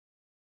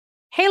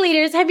Hey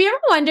leaders, have you ever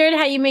wondered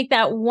how you make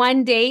that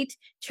one date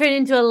turn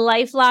into a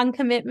lifelong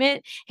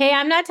commitment? Hey,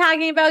 I'm not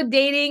talking about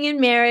dating and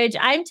marriage.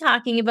 I'm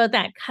talking about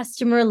that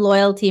customer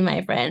loyalty,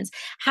 my friends.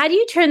 How do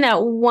you turn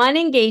that one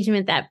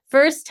engagement, that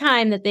first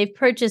time that they've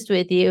purchased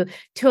with you,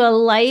 to a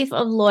life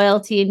of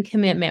loyalty and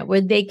commitment where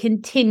they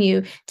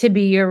continue to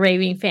be your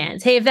raving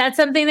fans? Hey, if that's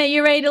something that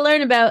you're ready to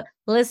learn about,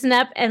 listen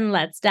up and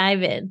let's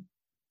dive in.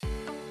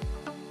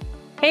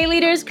 Hey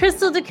leaders,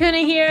 Crystal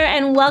DeCuna here,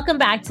 and welcome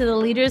back to the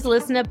Leaders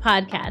Listen Up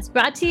podcast,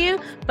 brought to you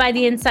by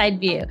The Inside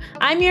View.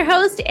 I'm your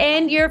host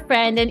and your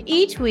friend, and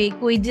each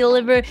week we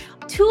deliver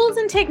tools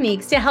and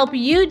techniques to help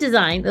you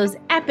design those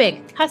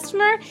epic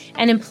customer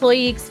and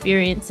employee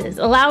experiences,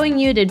 allowing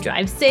you to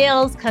drive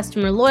sales,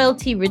 customer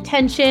loyalty,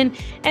 retention,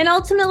 and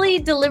ultimately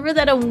deliver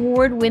that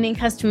award-winning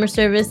customer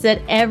service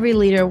that every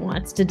leader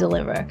wants to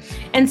deliver.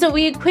 And so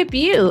we equip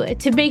you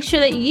to make sure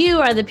that you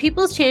are the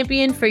people's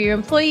champion for your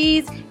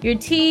employees, your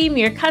team,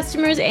 your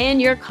customers,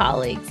 and your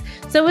colleagues.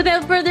 So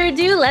without further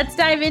ado, let's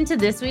dive into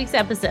this week's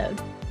episode.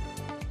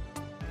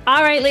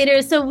 All right,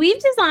 leaders. So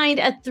we've designed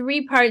a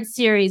 3-part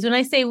series. When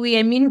I say we,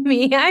 I mean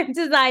me. I've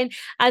designed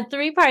a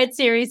 3-part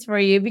series for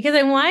you because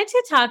I wanted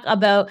to talk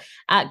about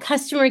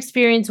customer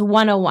experience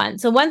 101.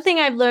 So one thing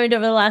I've learned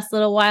over the last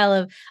little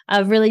while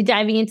of really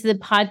diving into the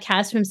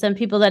podcast from some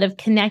people that have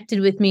connected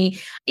with me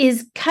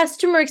is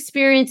customer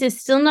experience is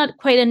still not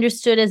quite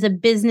understood as a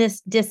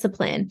business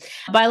discipline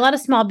by a lot of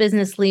small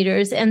business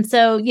leaders. And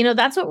so,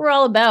 that's what we're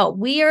all about.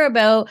 We are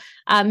about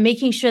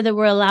making sure that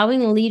we're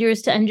allowing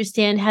leaders to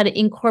understand how to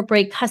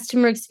incorporate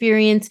customer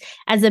experience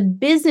as a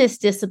business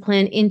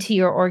discipline into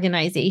your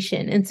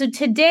organization. And so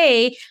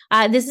today,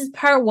 this is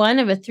part 1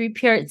 of a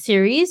 3-part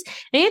series.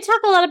 And I'm going to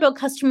talk a lot about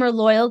customer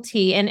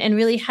loyalty and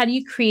really how do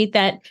you create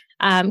that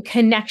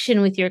connection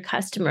with your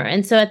customer.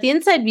 And so at the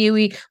Inside View,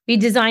 we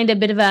designed a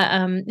bit of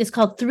it's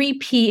called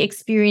 3P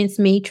experience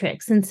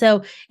matrix. And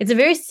so it's a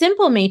very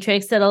simple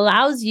matrix that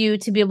allows you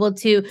to be able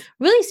to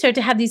really start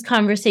to have these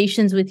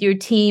conversations with your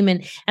team.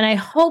 And I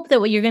hope that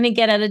what you're going to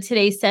get out of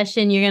today's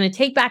session, you're going to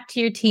take back to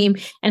your team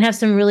and have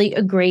some really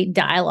a great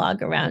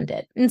dialogue around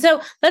it. And so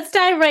let's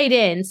dive right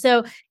in.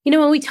 So,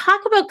 when we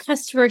talk about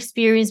customer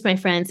experience, my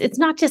friends, it's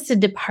not just a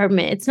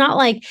department. It's not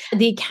like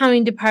the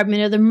accounting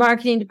department or the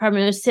marketing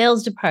department or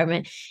sales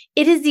department.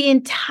 It is the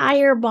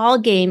entire ball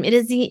game. It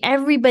is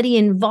everybody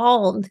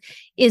involved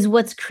is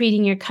what's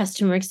creating your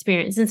customer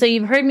experience. And so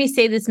you've heard me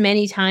say this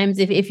many times.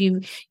 If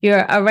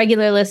you're a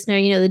regular listener,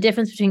 the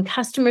difference between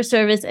customer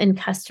service and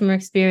customer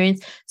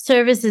experience.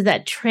 Service is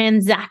that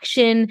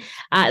transaction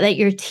that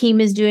your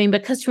team is doing,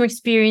 but customer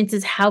experience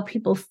is how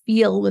people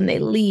feel when they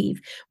leave,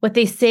 what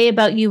they say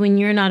about you when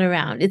you're not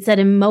around. It's that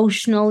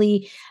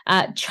emotionally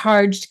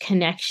charged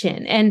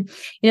connection. And,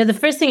 the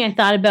first thing I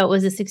thought about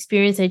was this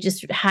experience I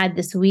just had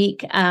this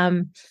week.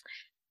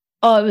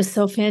 Oh, it was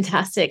so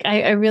fantastic.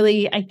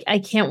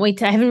 I can't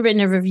wait I haven't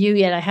written a review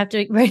yet. I have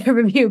to write a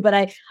review,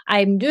 but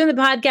I'm doing the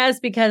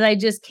podcast because I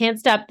just can't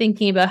stop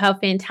thinking about how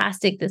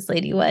fantastic this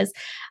lady was.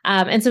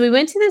 And so we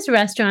went to this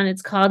restaurant.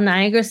 It's called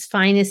Niagara's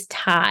Finest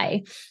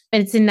Thai.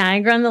 And it's in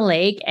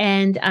Niagara-on-the-Lake.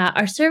 And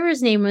our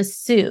server's name was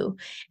Sue.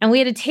 And we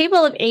had a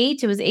table of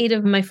 8. It was 8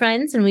 of my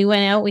friends. And we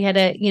went out. We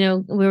had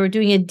we were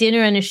doing a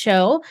dinner and a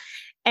show.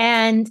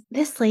 And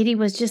this lady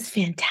was just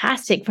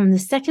fantastic. From the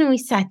second we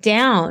sat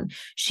down,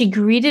 she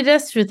greeted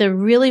us with a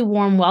really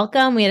warm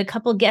welcome. We had a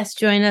couple guests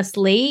join us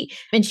late,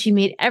 and she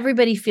made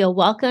everybody feel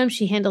welcome.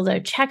 She handled our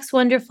checks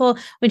wonderful.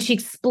 When she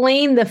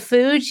explained the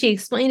food, she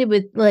explained it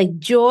with like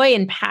joy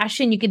and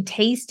passion. You could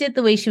taste it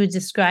the way she was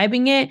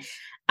describing it.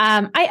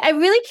 I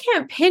really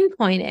can't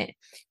pinpoint it,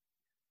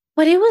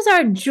 but it was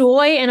our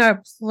joy and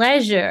our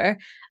pleasure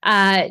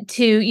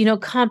to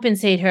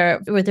compensate her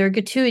with her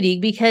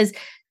gratuity because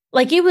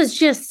it was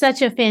just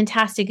such a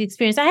fantastic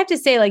experience. I have to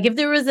say, if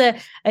there was a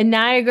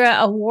Niagara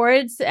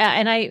Awards,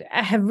 and I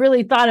have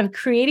really thought of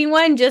creating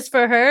one just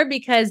for her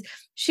because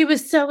she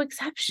was so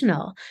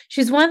exceptional.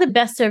 She's one of the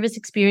best service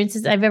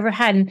experiences I've ever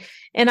had.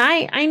 And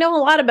I know a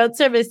lot about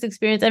service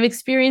experience. I've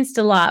experienced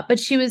a lot, but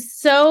she was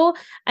so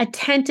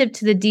attentive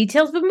to the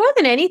details. But more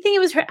than anything, it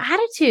was her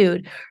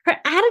attitude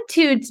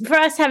for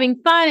us having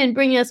fun and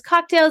bringing us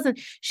cocktails. And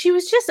she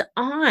was just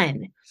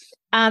on.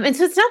 And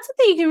so it's not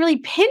something you can really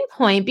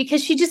pinpoint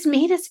because she just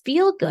made us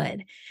feel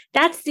good.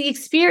 That's the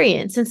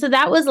experience. And so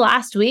that was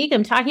last week.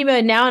 I'm talking about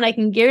it now, and I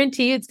can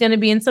guarantee you it's going to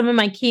be in some of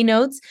my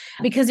keynotes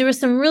because there were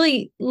some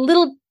really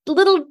little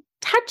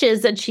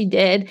touches that she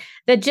did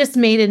that just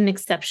made it an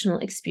exceptional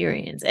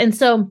experience. And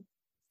so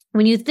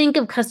when you think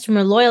of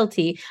customer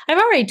loyalty, I've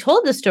already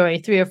told the story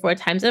 3 or 4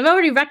 times. I've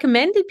already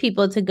recommended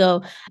people to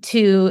go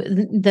to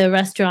the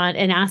restaurant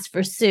and ask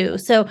for Sue.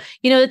 So,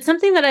 it's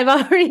something that I've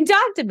already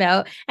talked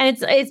about, and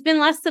it's been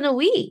less than a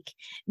week.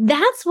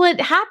 That's what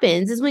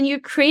happens is when you're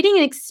creating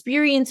an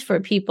experience for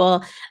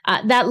people,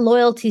 that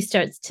loyalty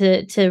starts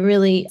to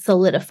really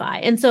solidify.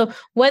 And so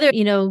whether,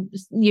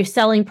 you're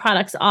selling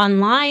products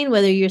online,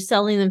 whether you're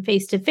selling them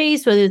face to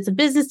face, whether it's a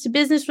business to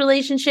business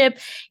relationship,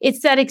 it's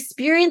that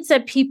experience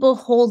that people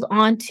hold hold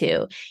on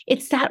to.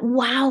 It's that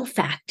wow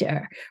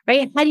factor,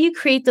 right? How do you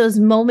create those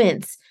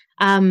moments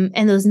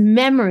and those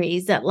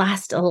memories that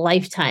last a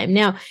lifetime.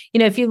 Now,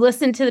 if you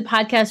listen to the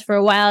podcast for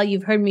a while,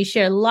 you've heard me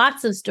share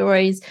lots of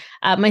stories.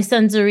 My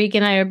son Zariq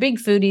and I are big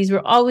foodies.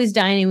 We're always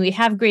dining. We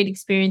have great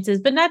experiences,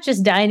 but not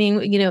just dining,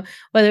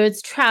 whether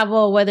it's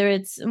travel, whether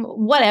it's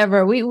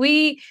whatever.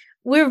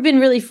 We've been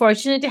really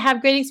fortunate to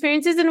have great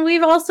experiences, and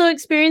we've also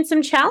experienced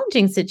some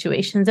challenging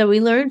situations that we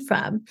learned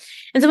from.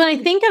 And so when I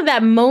think of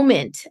that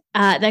moment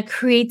that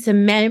creates a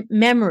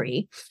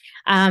memory,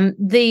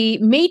 the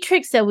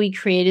matrix that we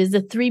create is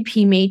the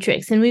 3P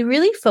matrix, and we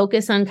really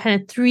focus on kind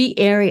of 3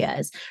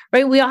 areas,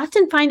 right? We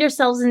often find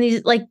ourselves in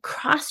these like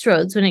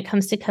crossroads when it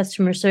comes to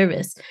customer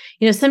service.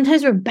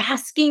 Sometimes we're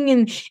basking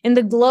in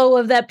the glow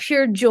of that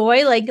pure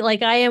joy, like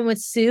I am with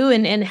Sue,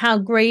 and how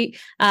great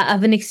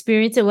of an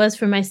experience it was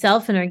for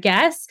myself and our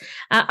guests.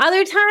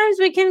 Other times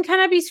we can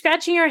kind of be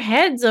scratching our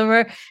heads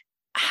over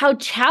how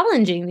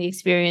challenging the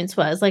experience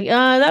was. Like,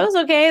 that was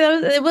okay.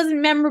 It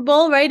wasn't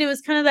memorable, right? It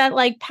was kind of that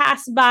like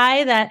pass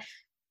by that,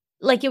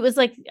 like, it was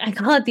like, I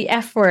call it the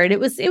F word. It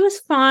was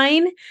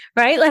fine,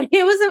 right? Like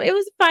it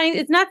was fine.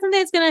 It's not something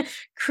that's going to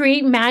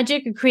create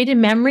magic or create a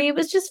memory. It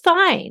was just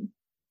fine.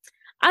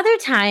 Other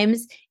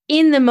times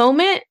in the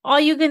moment, all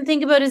you can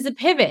think about is the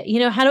pivot.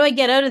 How do I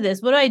get out of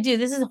this? What do I do?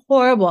 This is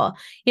horrible.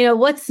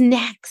 What's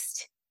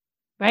next?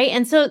 Right.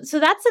 And so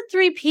that's the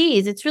 3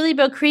 Ps. It's really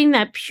about creating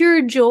that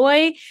pure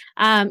joy,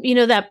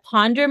 that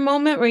ponder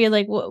moment where you're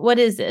like, what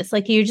is this?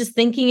 Like you're just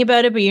thinking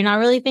about it, but you're not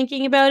really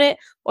thinking about it.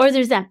 Or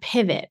there's that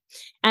pivot.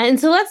 And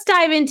so let's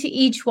dive into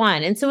each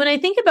one. And so when I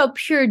think about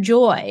pure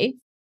joy,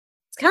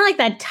 it's kind of like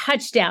that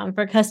touchdown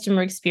for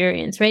customer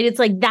experience, right? It's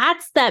like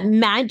that's that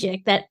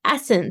magic, that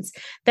essence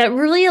that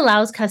really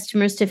allows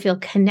customers to feel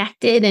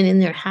connected and in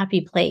their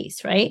happy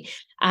place, right?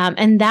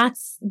 And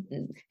that's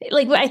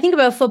like, I think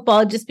about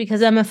football just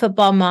because I'm a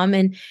football mom.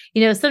 And,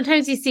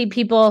 sometimes you see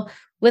people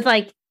with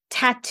like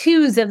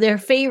tattoos of their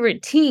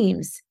favorite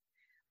teams.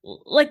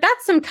 Like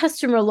that's some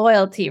customer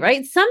loyalty,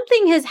 right?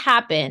 Something has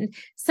happened.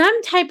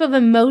 Some type of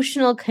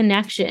emotional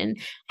connection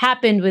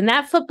happened when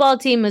that football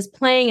team was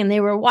playing and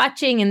they were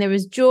watching and there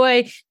was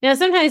joy. Now,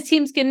 sometimes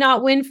teams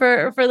cannot win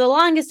for the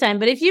longest time,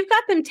 but if you've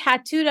got them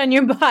tattooed on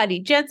your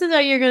body, chances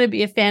are you're going to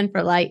be a fan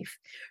for life,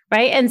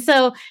 right? And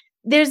so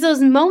there's those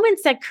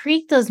moments that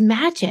create those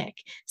magic,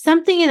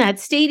 something in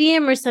that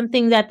stadium or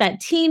something that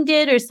team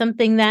did or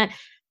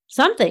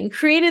something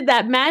created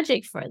that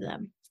magic for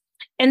them.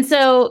 And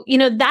so,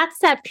 that's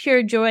that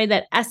pure joy,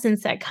 that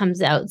essence that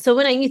comes out. So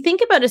when you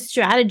think about a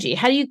strategy,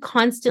 how do you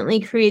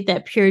constantly create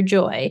that pure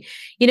joy?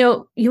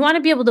 You want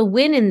to be able to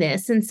win in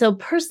this. And so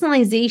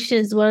personalization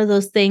is one of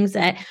those things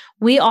that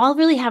we all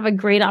really have a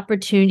great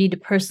opportunity to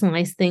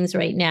personalize things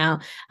right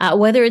now,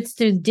 whether it's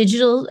through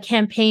digital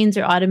campaigns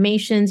or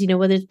automations,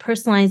 whether it's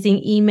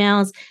personalizing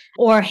emails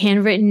or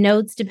handwritten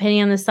notes,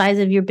 depending on the size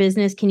of your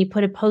business. Can you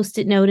put a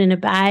Post-it note in a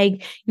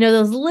bag?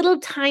 Those little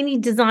tiny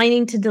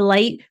designing to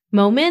delight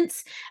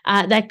moments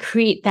that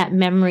create that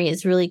memory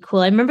is really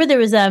cool. I remember there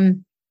was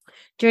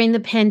during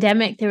the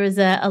pandemic, there was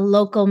a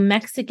local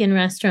Mexican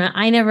restaurant.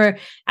 I never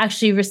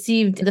actually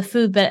received the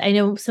food, but I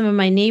know some of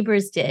my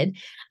neighbors did.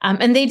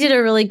 And they did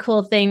a really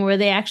cool thing where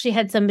they actually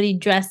had somebody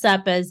dress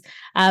up as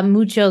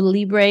Mucho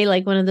Libre,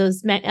 like one of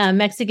those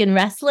Mexican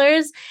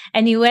wrestlers.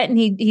 And he went and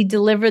he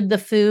delivered the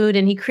food,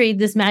 and he created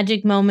this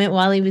magic moment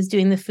while he was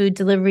doing the food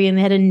delivery, and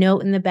they had a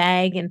note in the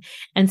bag.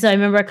 And so I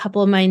remember a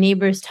couple of my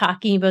neighbors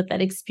talking about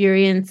that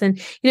experience.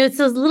 And, it's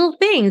those little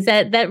things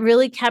that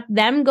really kept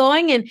them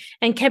going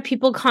and kept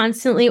people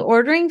constantly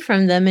ordering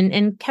from them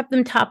and kept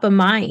them top of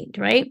mind,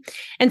 right?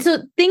 And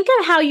so think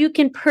of how you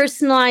can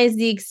personalize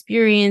the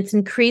experience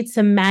and create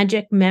some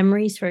magic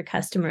memories for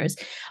customers.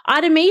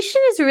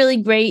 Automation is really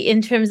great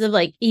in terms of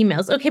like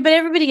emails. Okay, but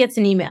everybody gets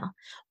an email.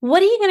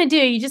 What are you going to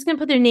do? Are you just going to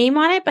put their name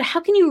on it? But how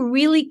can you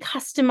really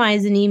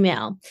customize an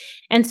email?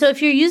 And so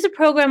if you use a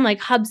program like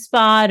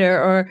HubSpot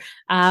or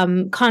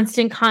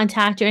Constant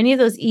Contact or any of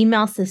those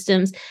email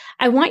systems,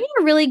 I want you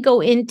to really go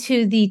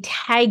into the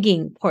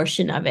tagging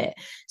portion of it.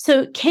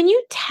 So can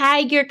you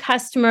tag your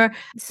customer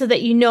so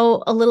that you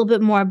know a little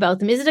bit more about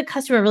them? Is it a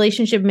customer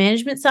relationship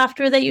management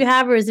software that you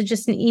have, or is it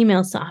just an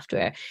email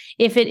software?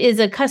 If it is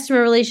a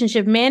customer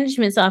relationship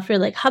management software,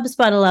 like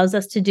HubSpot allows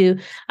us to do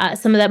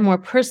some of that more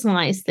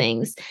personalized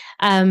things.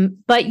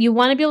 But you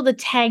want to be able to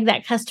tag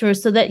that customer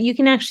so that you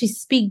can actually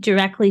speak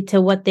directly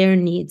to what their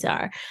needs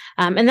are.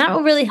 And that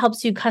will really help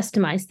you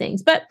customize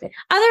things. But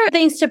other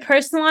things to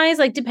personalize,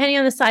 like depending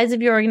on the size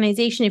of your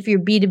organization, if you're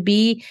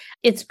B2B,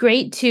 it's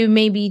great to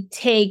maybe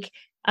take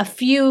a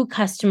few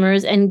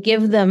customers and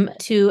give them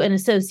to an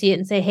associate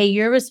and say, hey,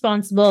 you're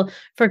responsible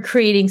for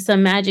creating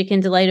some magic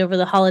and delight over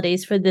the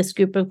holidays for this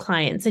group of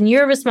clients. And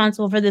you're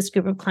responsible for this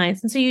group of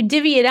clients. And so you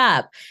divvy it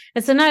up.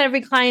 And so not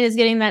every client is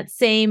getting that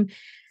same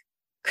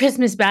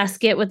Christmas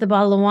basket with a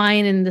bottle of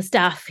wine and the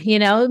stuff,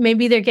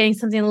 maybe they're getting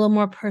something a little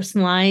more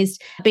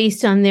personalized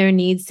based on their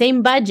needs,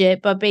 same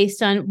budget, but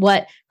based on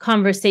what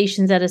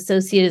conversations that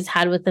associate has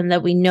had with them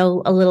that we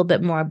know a little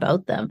bit more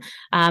about them.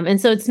 And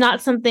so it's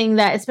not something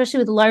that, especially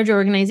with larger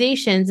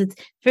organizations, it's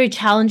very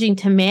challenging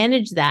to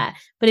manage that.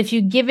 But if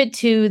you give it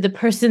to the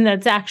person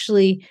that's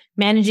actually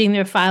managing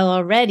their file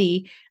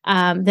already,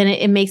 then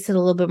it makes it a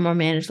little bit more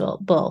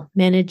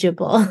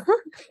manageable.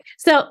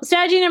 So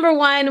strategy number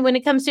one, when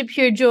it comes to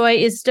Pure Joy,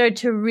 is start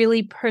to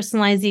really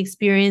personalize the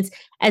experience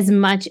as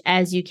much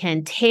as you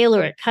can.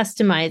 Tailor it,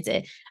 customize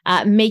it,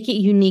 make it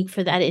unique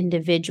for that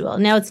individual.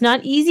 Now, it's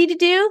not easy to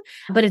do,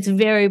 but it's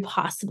very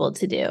possible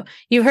to do.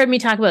 You've heard me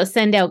talk about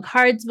Send Out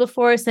Cards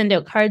before. Send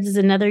Out Cards is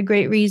another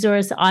great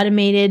resource,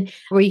 automated,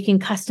 where you can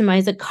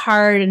customize a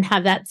card and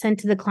have that sent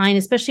to the client,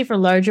 especially for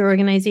larger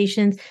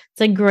organizations.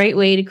 It's a great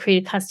way to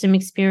create a custom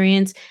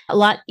experience. A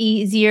lot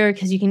easier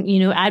because you can,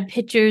 add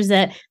pictures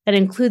that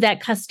include that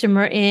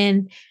customer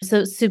in. So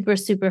it's super,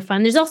 super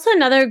fun. There's also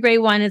another great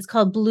one. It's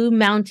called Blue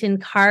Mountain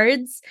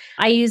Cards.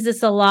 I use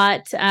this a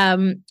lot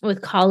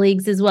with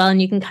colleagues as well.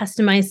 And you can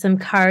customize some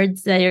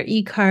cards that are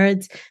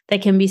e-cards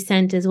that can be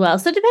sent as well.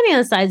 So depending on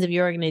the size of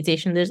your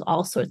organization, there's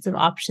all sorts of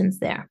options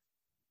there.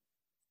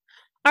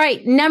 All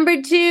right.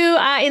 Number two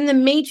in the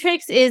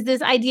matrix is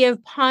this idea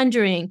of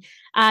pondering.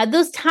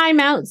 Those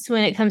timeouts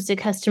when it comes to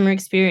customer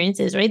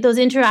experiences, right? Those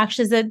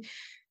interactions that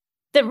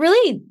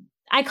really,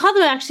 I call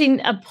them actually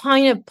a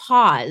point of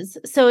pause.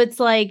 So it's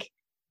like,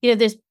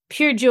 there's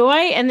pure joy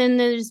and then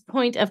there's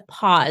point of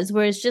pause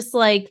where it's just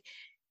like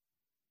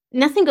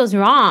nothing goes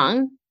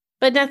wrong,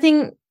 but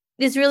nothing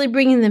is really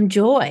bringing them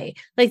joy.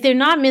 Like they're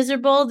not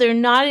miserable. They're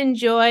not in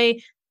joy.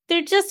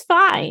 They're just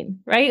fine,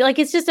 right? Like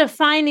it's just a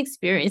fine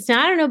experience.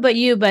 Now, I don't know about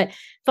you, but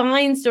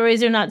fine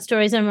stories are not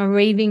stories I'm a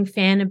raving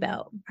fan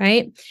about,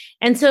 right?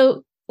 And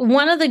so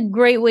one of the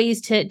great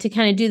ways to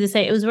kind of do this,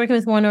 I was working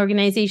with one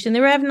organization. They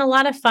were having a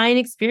lot of fine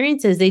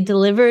experiences. They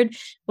delivered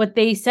what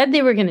they said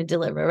they were going to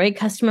deliver, right?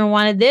 Customer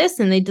wanted this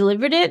and they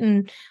delivered it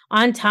and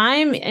on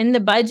time in the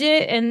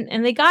budget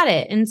and they got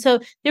it. And so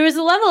there was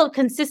a level of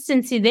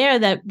consistency there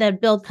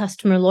that built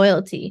customer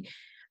loyalty.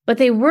 But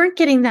they weren't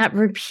getting that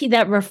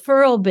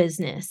referral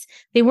business.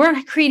 They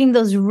weren't creating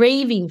those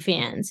raving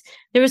fans.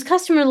 There was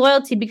customer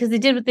loyalty because they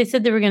did what they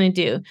said they were going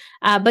to do,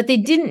 but they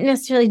didn't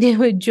necessarily do it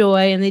with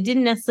joy, and they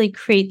didn't necessarily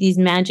create these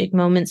magic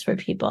moments for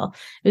people.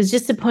 It was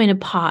just a point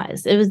of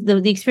pause. It was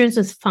the experience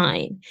was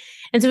fine,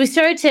 and so we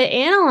started to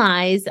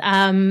analyze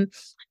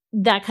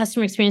that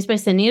customer experience by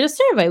sending it a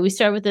survey. We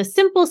started with a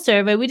simple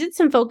survey. We did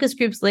some focus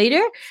groups later,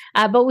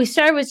 but we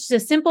started with just a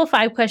simple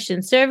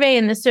 5-question survey.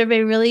 And the survey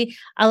really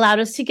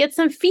allowed us to get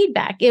some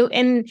feedback.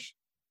 And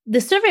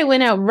the survey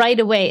went out right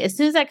away. As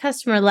soon as that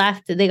customer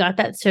left, they got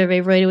that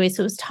survey right away.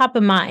 So it was top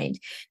of mind.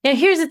 Now,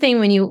 here's the thing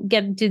when you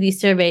get to do these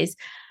surveys,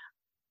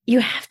 you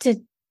have to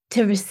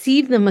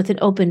receive them with an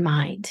open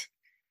mind,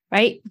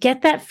 right?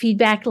 Get that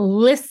feedback,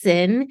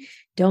 listen.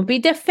 Don't be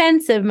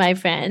defensive, my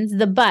friends.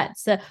 The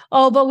buts.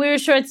 But we were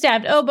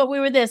short-staffed. But we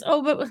were this.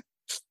 But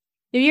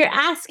if you're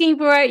asking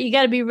for it, you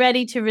got to be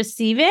ready to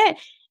receive it.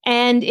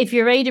 And if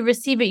you're ready to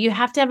receive it, you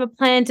have to have a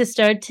plan to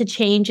start to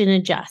change and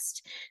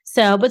adjust.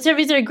 So, but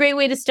surveys are a great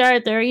way to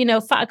start. There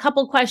are, a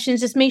couple questions.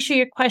 Just make sure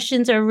your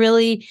questions are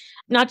really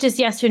not just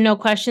yes or no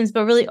questions,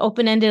 but really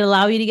open-ended,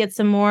 allow you to get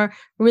some more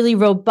really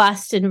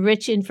robust and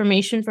rich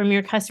information from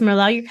your customer,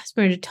 allow your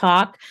customer to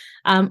talk,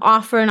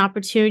 offer an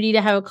opportunity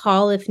to have a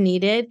call if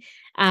needed.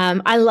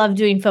 I love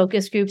doing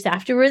focus groups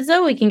afterwards,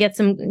 though. We can get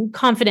some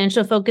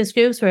confidential focus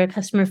groups where a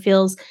customer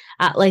feels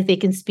like they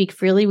can speak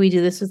freely. We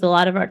do this with a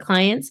lot of our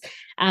clients,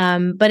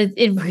 but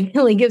it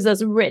really gives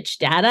us rich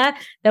data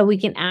that we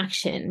can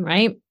action,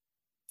 right?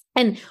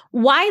 And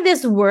why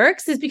this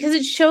works is because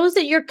it shows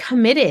that you're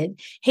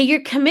committed. Hey,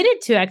 you're committed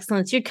to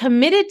excellence. You're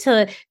committed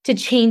to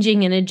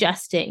changing and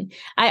adjusting.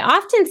 I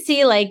often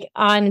see like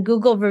on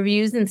Google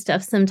reviews and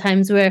stuff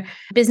sometimes where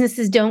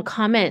businesses don't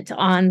comment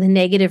on the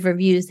negative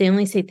reviews. They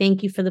only say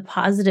thank you for the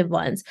positive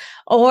ones,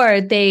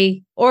 or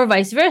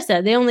vice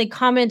versa. They only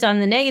comment on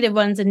the negative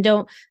ones and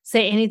don't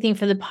say anything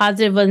for the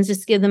positive ones,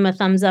 just give them a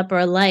thumbs up or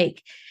a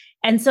like.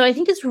 And so I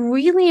think it's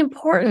really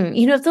important.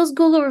 If those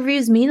Google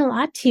reviews mean a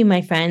lot to you,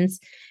 my friends,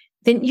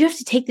 then you have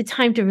to take the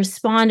time to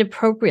respond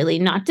appropriately,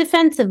 not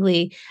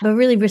defensively, but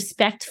really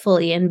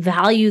respectfully and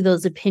value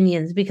those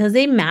opinions because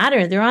they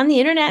matter. They're on the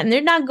internet and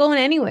they're not going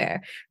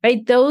anywhere,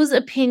 right? Those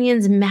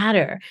opinions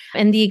matter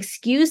and the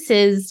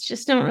excuses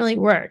just don't really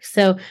work.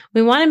 So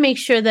we want to make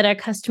sure that our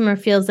customer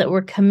feels that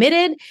we're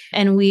committed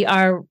and we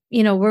are,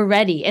 we're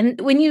ready.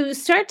 And when you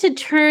start to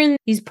turn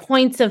these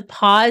points of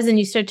pause and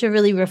you start to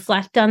really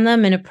reflect on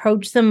them and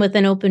approach them with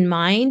an open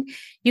mind,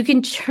 you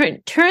can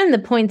turn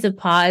the points of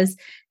pause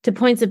to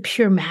points of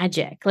pure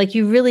magic. Like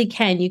you really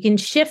can. You can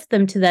shift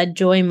them to that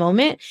joy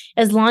moment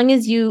as long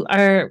as you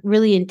are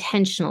really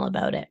intentional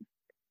about it.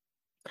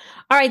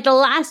 All right, the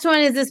last one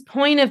is this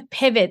point of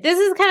pivot. This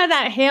is kind of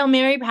that Hail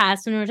Mary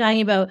pass when we're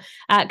talking about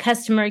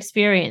customer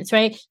experience,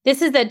 right?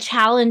 This is a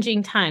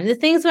challenging time. The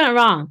things went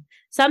wrong.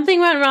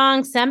 Something went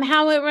wrong.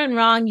 Somehow it went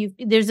wrong.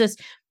 There's this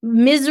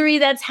misery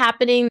that's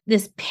happening,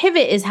 this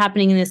pivot is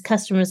happening in this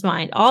customer's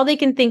mind. All they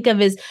can think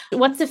of is,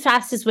 what's the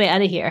fastest way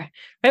out of here,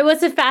 right?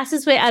 What's the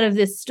fastest way out of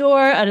this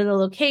store, out of the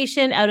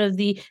location, out of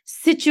the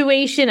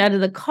situation, out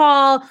of the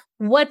call?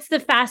 What's the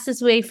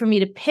fastest way for me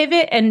to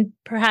pivot and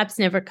perhaps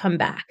never come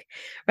back,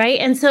 right?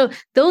 And so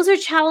those are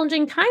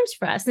challenging times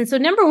for us. And so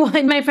number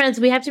one, my friends,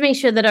 we have to make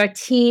sure that our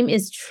team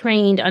is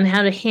trained on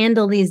how to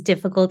handle these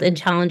difficult and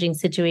challenging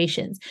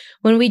situations.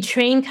 When we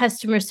train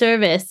customer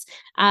service,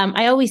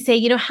 I always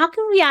say, how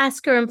can we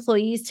ask our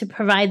employees to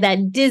provide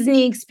that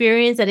Disney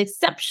experience, that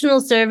exceptional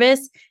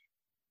service,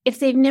 if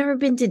they've never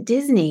been to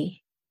Disney?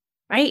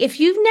 Right? If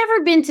you've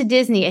never been to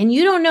Disney and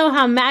you don't know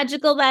how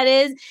magical that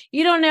is,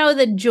 you don't know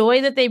the joy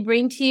that they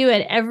bring to you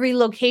at every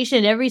location,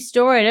 at every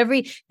store,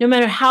 no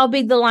matter how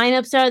big the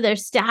lineups are, their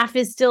staff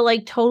is still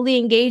like totally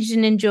engaged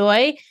and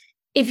enjoy.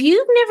 If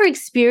you've never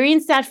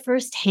experienced that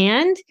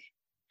firsthand,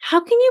 how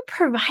can you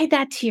provide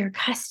that to your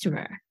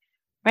customer?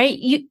 Right?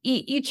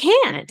 You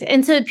can't.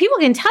 And so people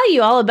can tell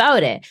you all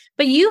about it,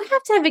 but you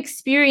have to have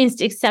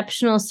experienced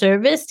exceptional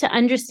service to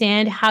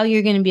understand how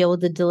you're going to be able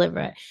to deliver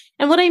it.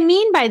 And what I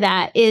mean by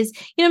that is,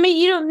 maybe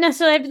you don't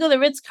necessarily have to go to the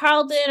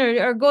Ritz-Carlton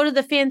or go to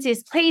the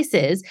fanciest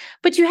places,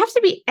 but you have to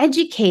be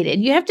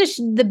educated. You have to,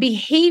 the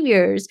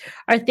behaviors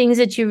are things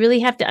that you really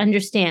have to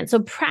understand. So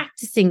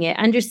practicing it,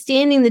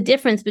 understanding the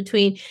difference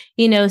between,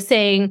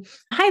 saying,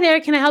 hi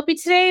there, can I help you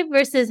today?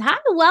 Versus, hi,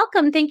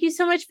 welcome. Thank you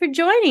so much for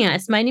joining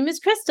us. My name is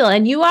Crystal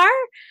and you are?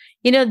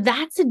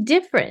 That's a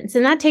difference.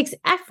 And that takes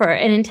effort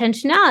and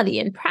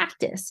intentionality and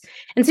practice.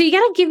 And so you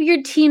got to give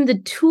your team the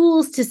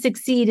tools to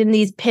succeed in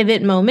these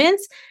pivot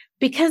moments,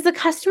 because the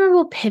customer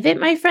will pivot,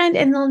 my friend,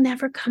 and they'll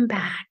never come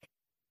back.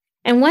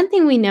 And one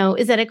thing we know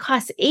is that it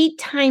costs 8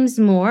 times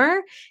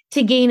more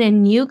to gain a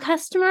new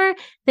customer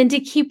than to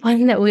keep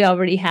one that we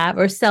already have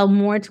or sell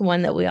more to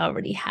one that we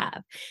already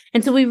have.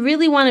 And so we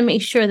really want to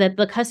make sure that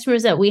the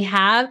customers that we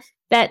have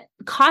that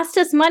cost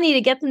us money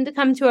to get them to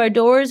come to our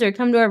doors or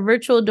come to our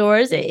virtual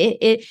doors,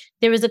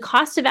 there was a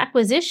cost of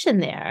acquisition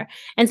there.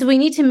 And so we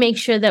need to make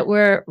sure that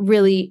we're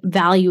really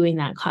valuing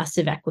that cost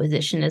of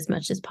acquisition as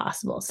much as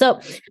possible. So,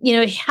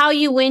 how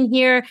you win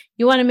here,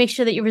 you want to make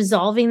sure that you're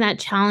resolving that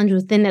challenge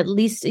within at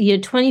least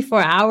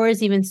 24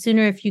 hours, even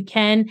sooner if you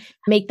can.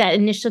 Make that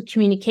initial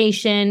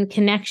communication,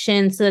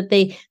 connection so that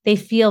they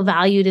feel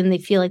valued and they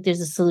feel like there's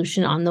a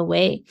solution on the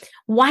way.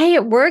 Why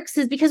it works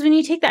is because when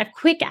you take that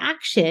quick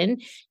action,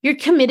 you're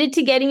committed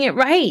to getting it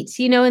right,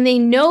 and they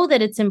know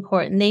that it's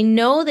important. They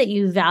know that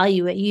you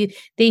value it.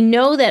 They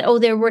know that,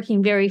 they're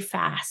working very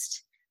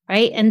fast.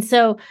 Right. And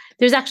so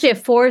there's actually a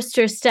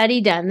Forrester study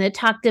done that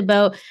talked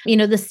about,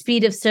 the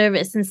speed of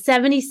service. And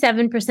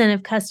 77%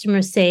 of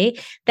customers say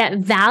that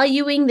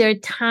valuing their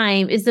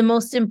time is the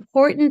most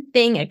important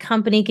thing a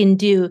company can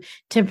do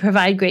to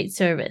provide great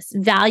service.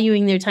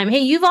 Valuing their time. Hey,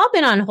 you've all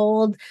been on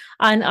hold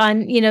on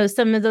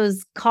some of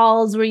those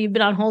calls where you've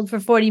been on hold for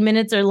 40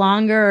 minutes or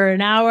longer or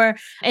an hour.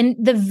 And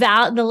the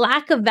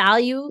lack of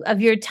value of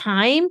your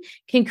time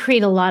can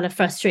create a lot of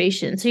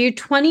frustration. So your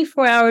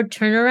 24-hour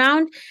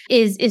turnaround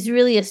is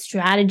really a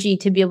strategy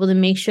to be able to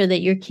make sure that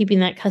you're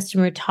keeping that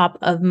customer top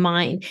of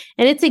mind.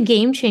 And it's a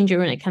game changer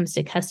when it comes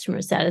to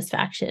customer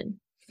satisfaction.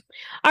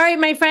 All right,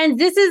 my friends,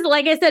 this is,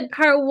 like I said,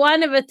 part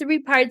 1 of a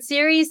 3-part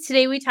series.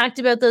 Today, we talked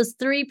about those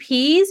 3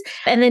 Ps.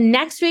 And then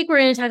next week, we're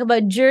going to talk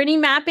about journey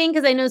mapping,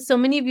 because I know so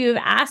many of you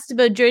have asked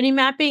about journey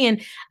mapping,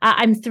 and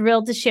I'm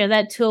thrilled to share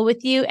that tool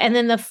with you. And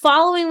then the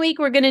following week,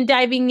 we're going to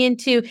diving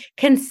into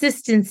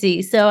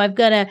consistency. So I've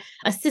got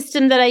a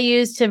system that I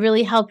use to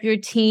really help your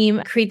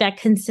team create that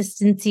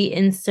consistency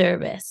in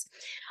service.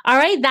 All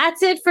right,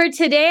 that's it for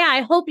today.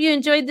 I hope you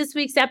enjoyed this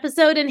week's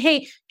episode. And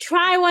hey,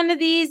 try one of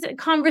these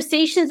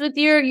conversations with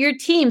your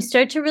team.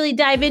 Start to really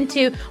dive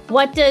into,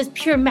 what does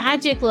pure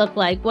magic look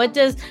like? What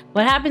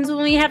happens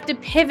when we have to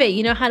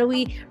pivot? How do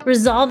we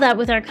resolve that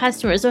with our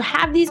customers? So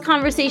have these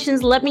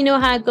conversations. Let me know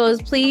how it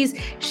goes. Please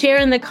share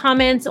in the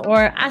comments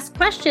or ask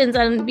questions.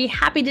 I'd be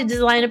happy to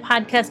design a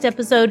podcast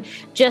episode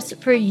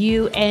just for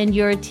you and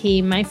your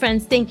team. My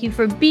friends, thank you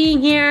for being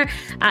here.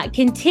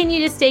 Continue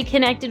to stay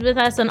connected with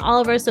us on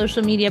all of our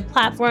social media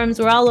platforms.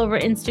 We're all over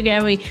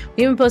Instagram. We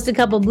even posted a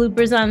couple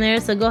bloopers on there,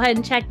 so go ahead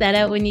and check that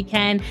out when you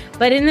can.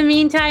 But in the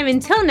meantime,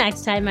 until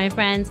next time, my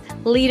friends,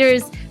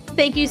 leaders,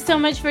 thank you so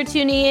much for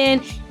tuning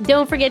in.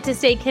 Don't forget to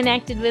stay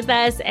connected with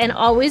us, and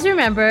always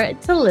remember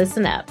to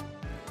listen up.